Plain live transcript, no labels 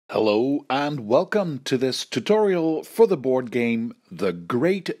Hello and welcome to this tutorial for the board game The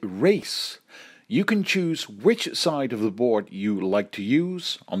Great Race. You can choose which side of the board you like to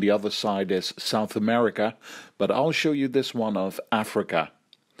use. On the other side is South America, but I'll show you this one of Africa.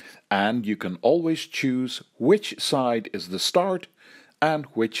 And you can always choose which side is the start and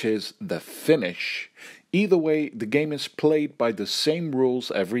which is the finish. Either way, the game is played by the same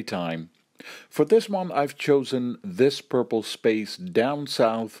rules every time. For this one, I've chosen this purple space down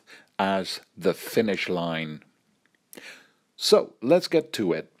south as the finish line. So, let's get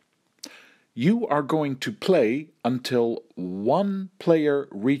to it. You are going to play until one player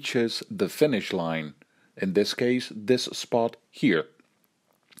reaches the finish line. In this case, this spot here.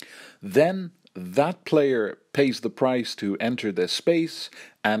 Then that player pays the price to enter this space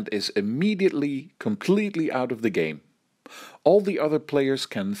and is immediately completely out of the game. All the other players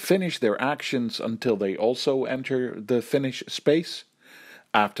can finish their actions until they also enter the finish space.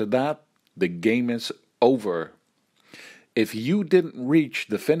 After that, the game is over. If you didn't reach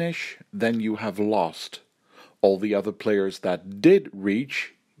the finish, then you have lost. All the other players that did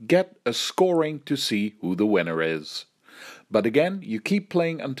reach get a scoring to see who the winner is. But again, you keep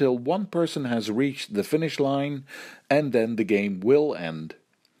playing until one person has reached the finish line, and then the game will end.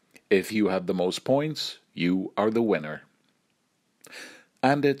 If you have the most points, you are the winner.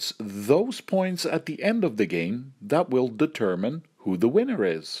 And it's those points at the end of the game that will determine who the winner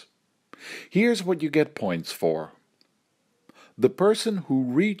is. Here's what you get points for. The person who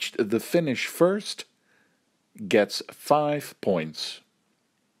reached the finish first gets 5 points.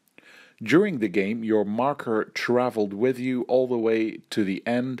 During the game, your marker traveled with you all the way to the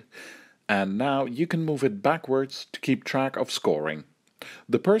end, and now you can move it backwards to keep track of scoring.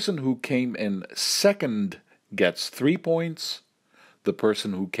 The person who came in second gets 3 points. The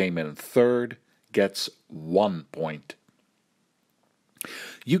person who came in third gets 1 point.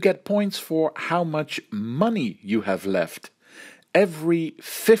 You get points for how much money you have left. Every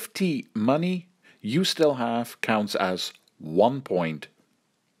 50 money you still have counts as 1 point.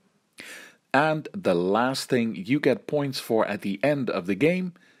 And the last thing you get points for at the end of the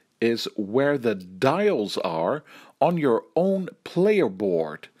game is where the dials are on your own player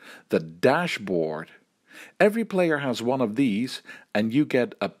board, the dashboard. Every player has one of these, and you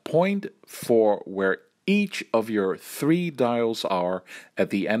get a point for where each of your 3 dials are at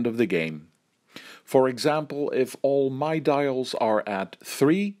the end of the game. For example, if all my dials are at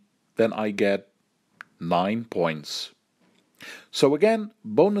 3, then I get 9 points. So again,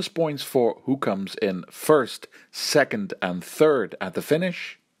 bonus points for who comes in first, second, and third at the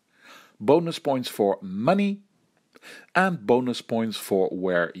finish. Bonus points for money. And bonus points for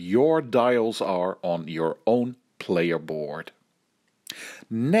where your dials are on your own player board.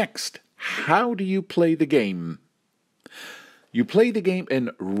 Next, how do you play the game? You play the game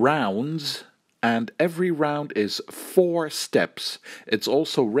in rounds, and every round is 4 steps. It's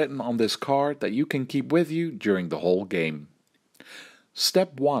also written on this card that you can keep with you during the whole game.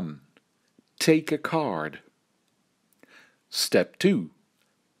 Step 1. Take a card. Step 2.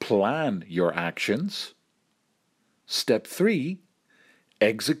 Plan your actions. Step 3,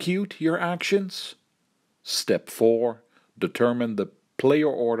 execute your actions. Step 4, determine the player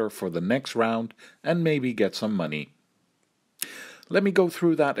order for the next round and maybe get some money. Let me go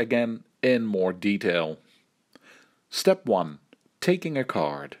through that again in more detail. Step 1, taking a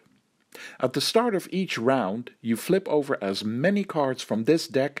card. At the start of each round, you flip over as many cards from this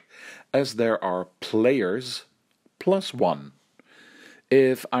deck as there are players plus 1.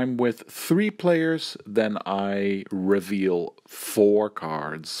 If I'm with 3 players, then I reveal 4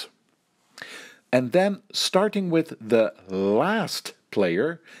 cards. And then, starting with the last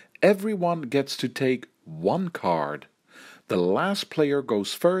player, everyone gets to take 1 card. The last player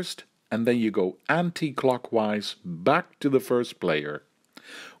goes first, and then you go anti-clockwise back to the first player.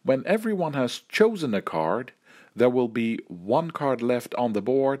 When everyone has chosen a card, there will be 1 card left on the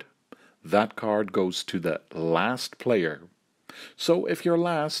board. That card goes to the last player. So if you're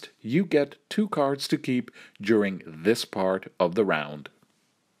last, you get 2 cards to keep during this part of the round.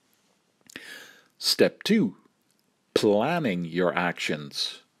 Step 2. Planning your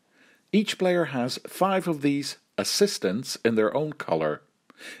actions. Each player has 5 of these assistants in their own color.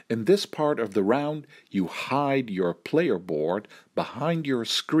 In this part of the round, you hide your player board behind your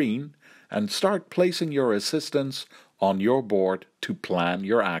screen and start placing your assistants on your board to plan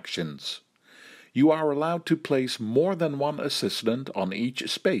your actions. You are allowed to place more than 1 assistant on each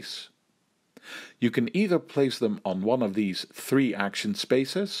space. You can either place them on one of these 3 action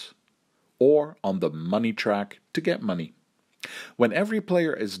spaces or on the money track to get money. When every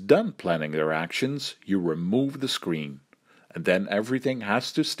player is done planning their actions, you remove the screen. And then everything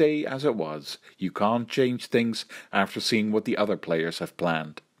has to stay as it was. You can't change things after seeing what the other players have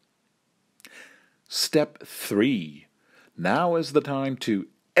planned. Step 3. Now is the time to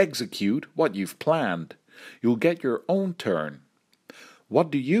execute what you've planned. You'll get your own turn. What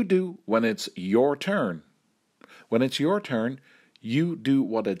do you do when it's your turn? When it's your turn, you do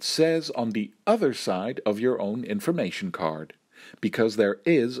what it says on the other side of your own information card, because there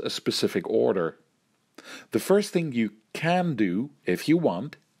is a specific order. The first thing you can do, if you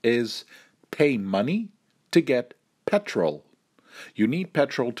want, is pay money to get petrol. You need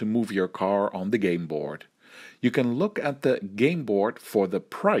petrol to move your car on the game board. You can look at the game board for the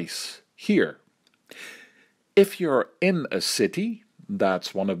price here. If you're in a city,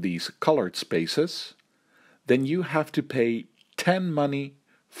 that's one of these colored spaces, then you have to pay 10 money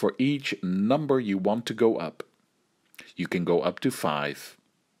for each number you want to go up. You can go up to 5.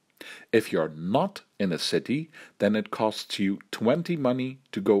 If you're not in a city, then it costs you 20 money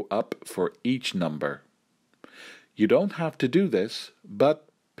to go up for each number. You don't have to do this, but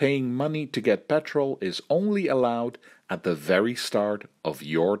paying money to get petrol is only allowed at the very start of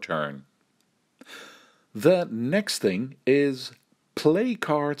your turn. The next thing is play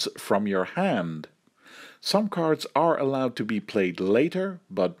cards from your hand. Some cards are allowed to be played later,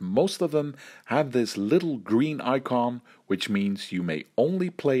 but most of them have this little green icon, which means you may only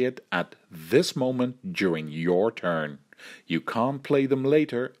play it at this moment during your turn. You can't play them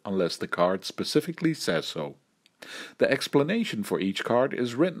later unless the card specifically says so. The explanation for each card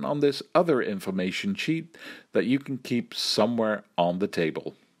is written on this other information sheet that you can keep somewhere on the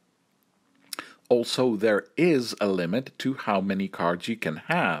table. Also, there is a limit to how many cards you can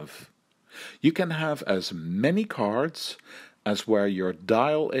have. You can have as many cards as where your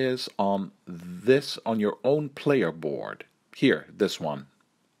dial is on your own player board. Here, this one.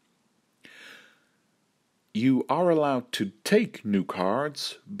 You are allowed to take new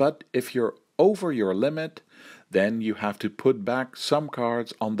cards, but if you're over your limit, then you have to put back some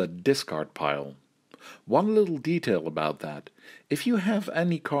cards on the discard pile. One little detail about that: if you have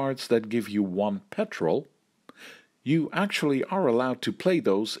any cards that give you 1 petrol, you actually are allowed to play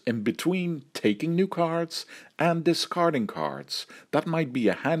those in between taking new cards and discarding cards. That might be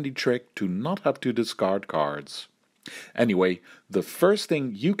a handy trick to not have to discard cards. Anyway, the first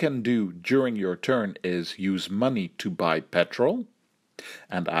thing you can do during your turn is use money to buy petrol,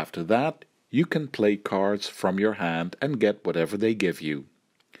 and after that you can play cards from your hand and get whatever they give you.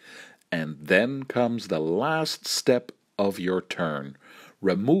 And then comes the last step of your turn: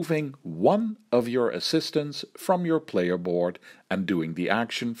 removing one of your assistants from your player board and doing the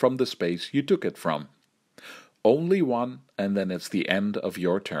action from the space you took it from. Only one, and then it's the end of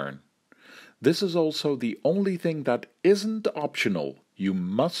your turn. This is also the only thing that isn't optional. You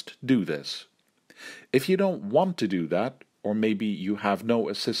must do this. If you don't want to do that, or maybe you have no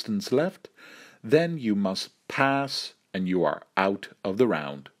assistants left, then you must pass and you are out of the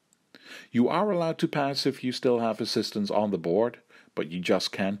round. You are allowed to pass if you still have assistants on the board, but you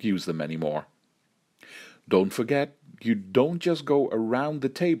just can't use them anymore. Don't forget, you don't just go around the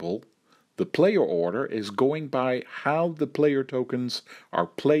table. The player order is going by how the player tokens are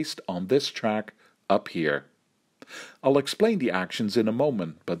placed on this track up here. I'll explain the actions in a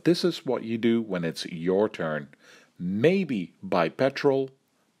moment, but this is what you do when it's your turn. Maybe buy petrol,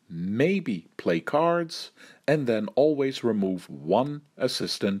 maybe play cards, and then always remove one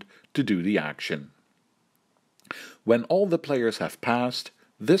assistant to do the action. When all the players have passed,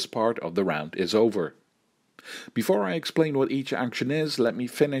 this part of the round is over. Before I explain what each action is, let me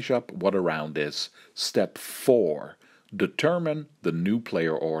finish up what a round is. Step 4. Determine the new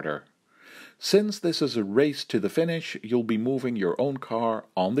player order. Since this is a race to the finish, you'll be moving your own car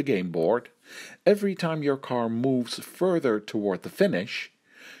on the game board. Every time your car moves further toward the finish,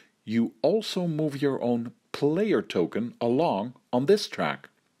 you also move your own player token along on this track.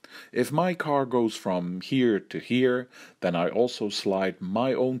 If my car goes from here to here, then I also slide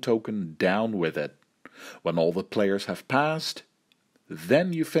my own token down with it. When all the players have passed,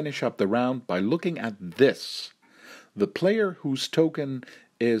 then you finish up the round by looking at this. The player whose token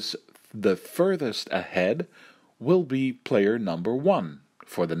is the furthest ahead will be player number 1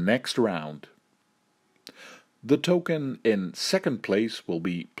 for the next round. The token in second place will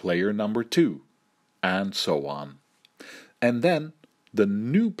be player number 2, and so on. And then the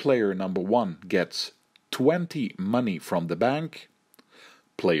new player number 1 gets 20 money from the bank.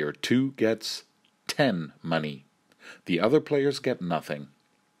 Player 2 gets 10 money. The other players get nothing.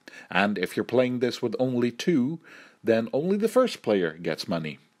 And if you're playing this with only 2, then only the first player gets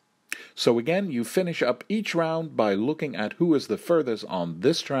money. So again, you finish up each round by looking at who is the furthest on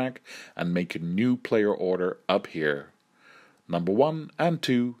this track and make a new player order up here. number 1 and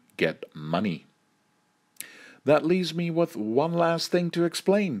 2 get money. That leaves me with one last thing to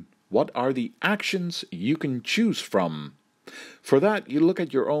explain. What are the actions you can choose from? For that, you look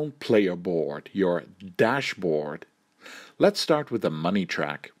at your own player board, your dashboard. Let's start with the money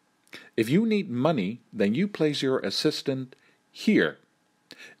track. If you need money, then you place your assistant here.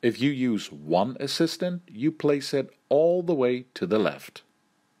 If you use one assistant, you place it all the way to the left.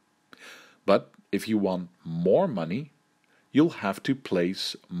 But if you want more money, you'll have to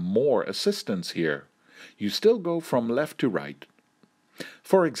place more assistants here. You still go from left to right.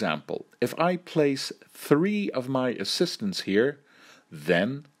 For example, if I place 3 of my assistants here,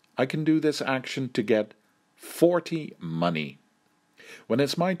 then I can do this action to get 40 money. When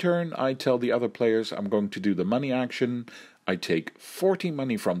it's my turn, I tell the other players I'm going to do the money action. I take 40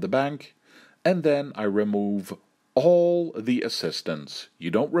 money from the bank, and then I remove all the assistants.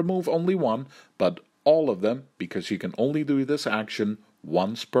 You don't remove only one, but all of them, because you can only do this action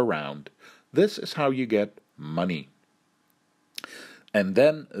once per round. This is how you get money. And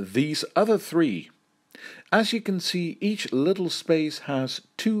then these other 3. As you can see, each little space has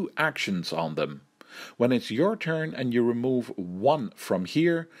 2 actions on them. When it's your turn and you remove 1 from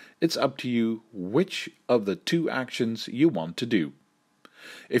here, it's up to you which of the 2 actions you want to do.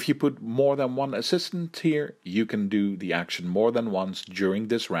 If you put more than 1 assistant here, you can do the action more than once during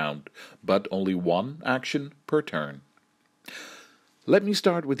this round, but only 1 action per turn. Let me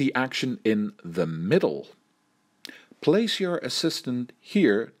start with the action in the middle. Place your assistant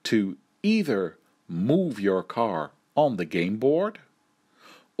here to either move your car on the game board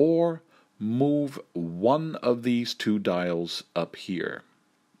or move one of these 2 dials up here.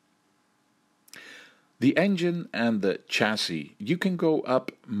 The engine and the chassis, you can go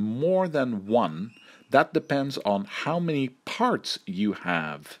up more than 1. That depends on how many parts you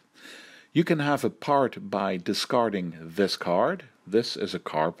have. You can have a part by discarding this card. This is a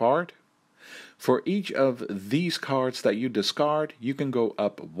car part. For each of these cards that you discard, you can go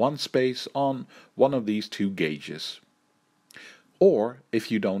up 1 space on one of these 2 gauges. Or,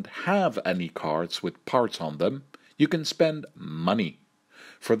 if you don't have any cards with parts on them, you can spend money.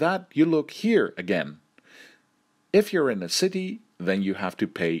 For that, you look here again. If you're in a city, then you have to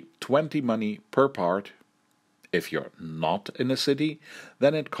pay 20 money per part. If you're not in a city,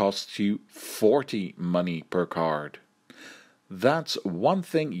 then it costs you 40 money per card. That's one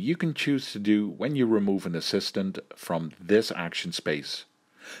thing you can choose to do when you remove an assistant from this action space.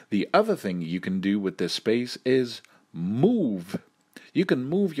 The other thing you can do with this space is move. You can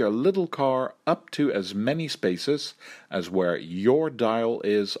move your little car up to as many spaces as where your dial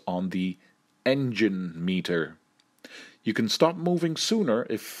is on the engine meter. You can stop moving sooner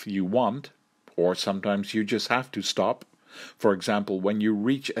if you want, or sometimes you just have to stop. For example, when you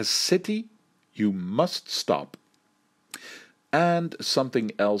reach a city, you must stop. And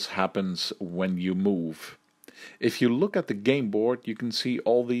something else happens when you move. If you look at the game board, you can see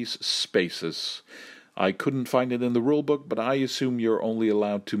all these spaces. I couldn't find it in the rulebook, but I assume you're only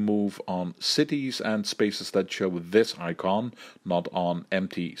allowed to move on cities and spaces that show this icon, not on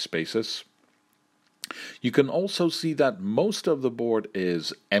empty spaces. You can also see that most of the board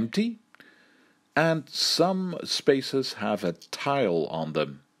is empty, and some spaces have a tile on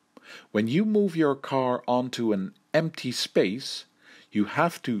them. When you move your car onto an empty space, you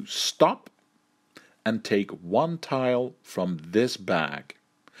have to stop and take 1 tile from this bag.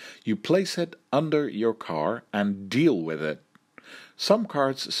 You place it under your car and deal with it. Some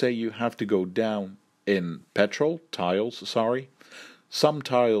cards say you have to go down in tiles. Some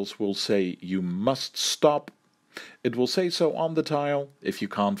tiles will say you must stop. It will say so on the tile. If you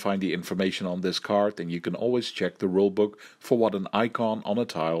can't find the information on this card, then you can always check the rulebook for what an icon on a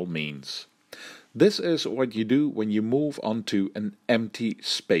tile means. This is what you do when you move onto an empty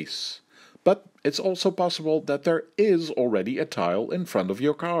space. But it's also possible that there is already a tile in front of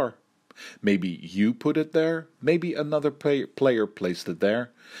your car. Maybe you put it there, maybe another player placed it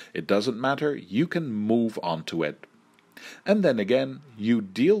there. It doesn't matter, you can move onto it. And then again, you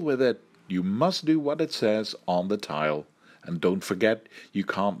deal with it. You must do what it says on the tile. And don't forget, you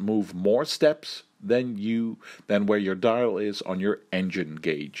can't move more steps than where your dial is on your engine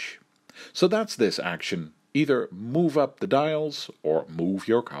gauge. So that's this action. Either move up the dials or move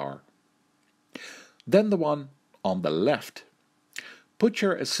your car. Then the one on the left. Put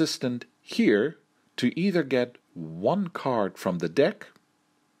your assistant here to either get 1 card from the deck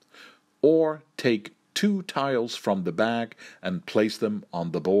or take 2 tiles from the bag and place them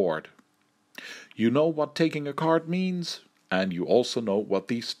on the board. You know what taking a card means, and you also know what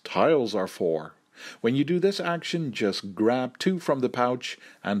these tiles are for. When you do this action, just grab 2 from the pouch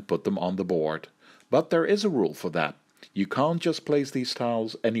and put them on the board. But there is a rule for that. You can't just place these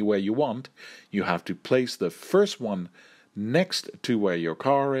tiles anywhere you want. You have to place the first one next to where your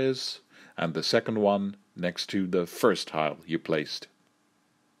car is, and the second one next to the first tile you placed.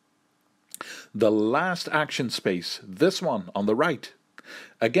 The last action space, this one on the right.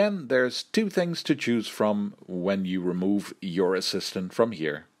 Again, there's two things to choose from when you remove your assistant from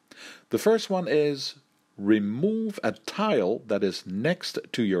here. The first one is remove a tile that is next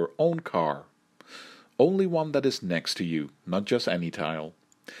to your own car. Only one that is next to you, not just any tile.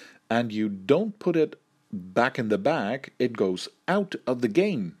 And you don't put it back in the bag, it goes out of the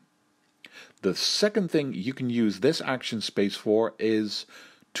game. The second thing you can use this action space for is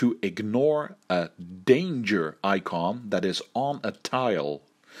to ignore a danger icon that is on a tile.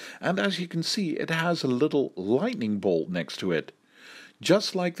 And as you can see, it has a little lightning bolt next to it,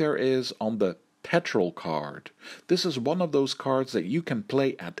 just like there is on the petrol card. This is one of those cards that you can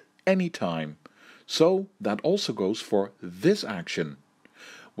play at any time. So that also goes for this action.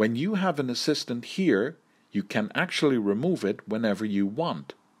 When you have an assistant here, you can actually remove it whenever you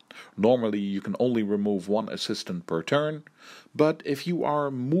want. Normally you can only remove one assistant per turn, but if you are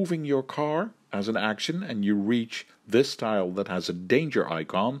moving your car as an action and you reach this tile that has a danger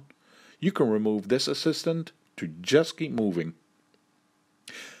icon, you can remove this assistant to just keep moving.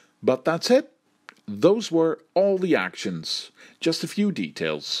 But that's it. Those were all the actions. Just a few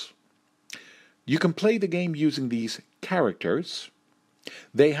details. You can play the game using these characters.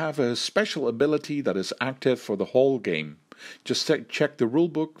 They have a special ability that is active for the whole game. Just check the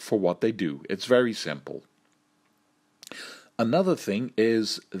rulebook for what they do. It's very simple. Another thing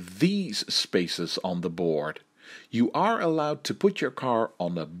is these spaces on the board. You are allowed to put your car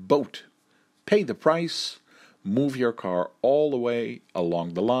on a boat, pay the price, move your car all the way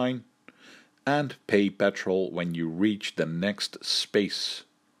along the line, and pay petrol when you reach the next space.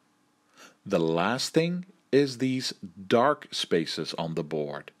 The last thing is these dark spaces on the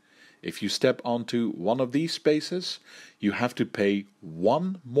board. If you step onto one of these spaces, you have to pay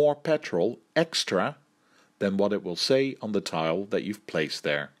one more petrol extra than what it will say on the tile that you've placed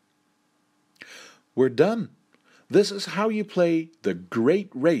there. We're done. This is how you play the Great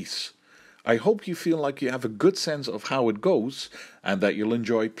Race. I hope you feel like you have a good sense of how it goes and that you'll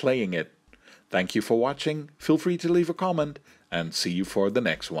enjoy playing it. Thank you for watching. Feel free to leave a comment and see you for the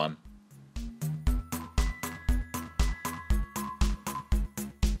next one.